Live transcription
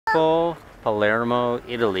Capo, Palermo,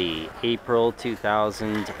 Italy, April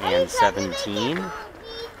 2017.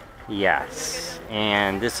 Yes,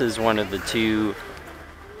 and this is one of the two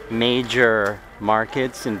major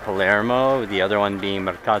markets in Palermo, the other one being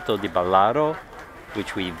Mercato di Palermo,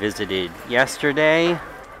 which we visited yesterday.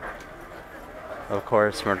 Of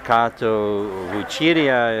course, Mercato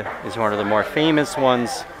Vucciria is one of the more famous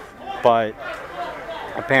ones, but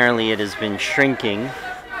apparently it has been shrinking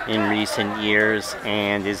in recent years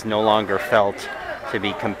and is no longer felt to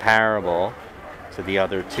be comparable to the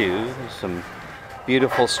other two. Some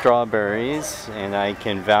beautiful strawberries, and I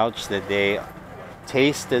can vouch that they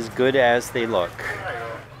taste as good as they look.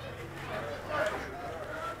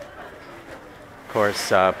 Of course,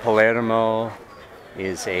 Palermo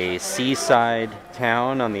is a seaside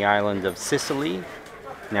town on the island of Sicily.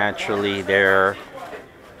 Naturally, there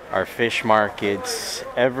are fish markets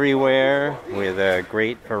everywhere with a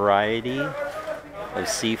great variety of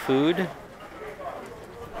seafood.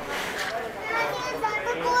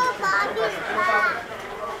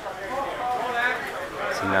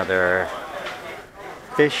 It's another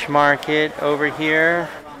fish market over here.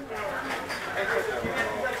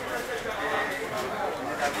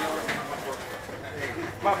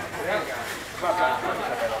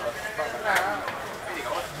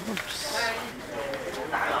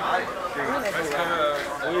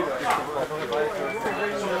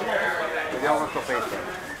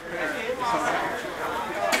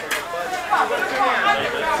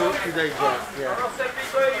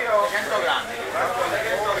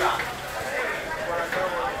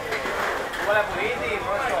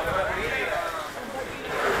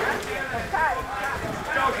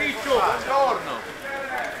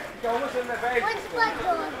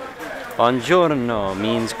 Buongiorno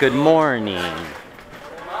means good morning.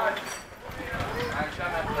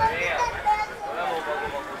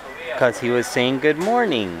 Because he was saying good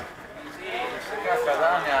morning.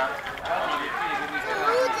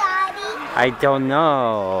 I don't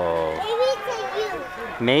know.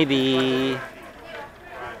 Maybe.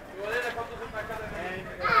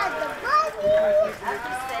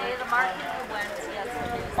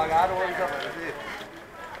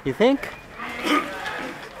 You think?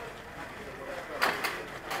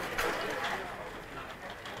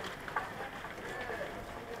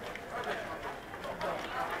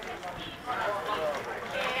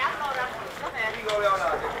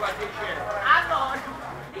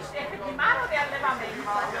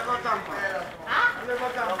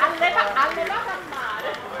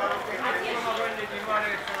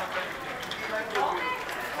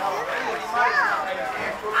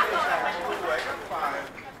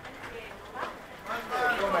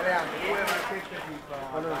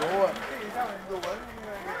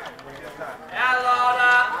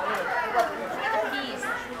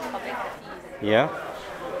 Yeah.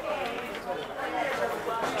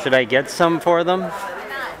 Should I get some for them?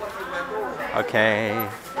 Okay.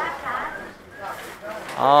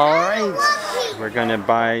 All right. We're gonna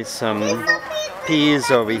buy some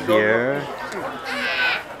peas over here.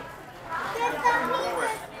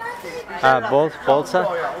 Bolsa?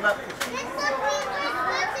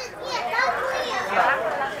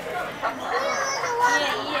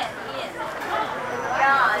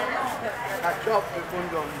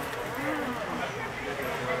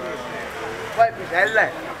 Poi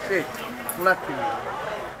piselle? Sì, un attimo.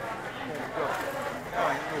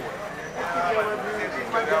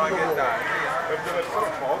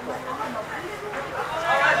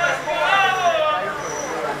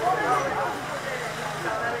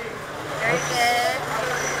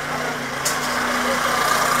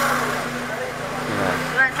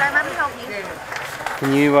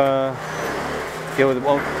 Can you go with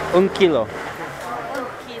un kilo?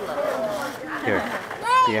 Here.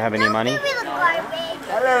 Do you have any money?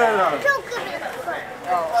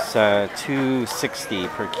 It's $2.60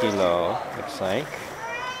 per kilo, looks like.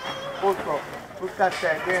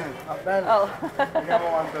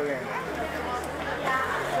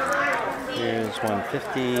 Here's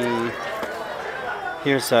 $1.50.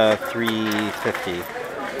 Here's $3.50.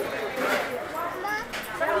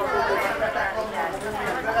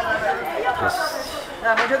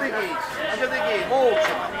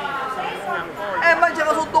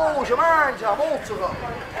 Mangiano su dolce, mangia, mozzica.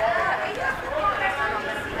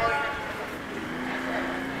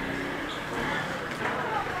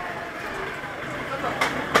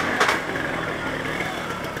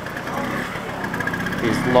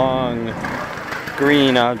 These long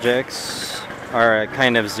green objects are a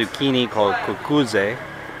kind of zucchini called cucuzze,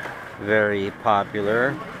 very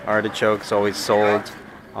popular. Artichokes always sold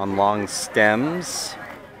on long stems.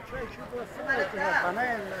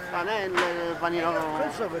 panino.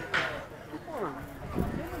 Questo per...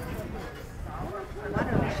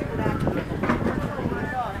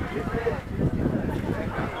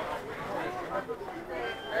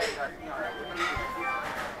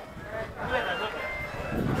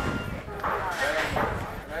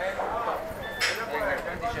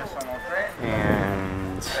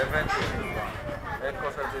 And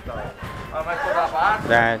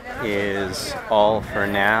that is all for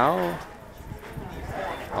now.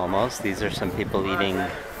 Almost. These are some people eating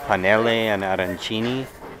panelle and arancini,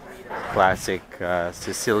 classic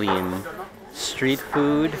Sicilian street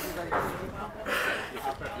food.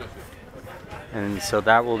 And so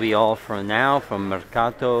that will be all for now from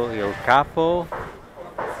Mercato il Capo,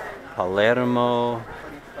 Palermo,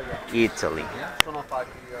 Italy.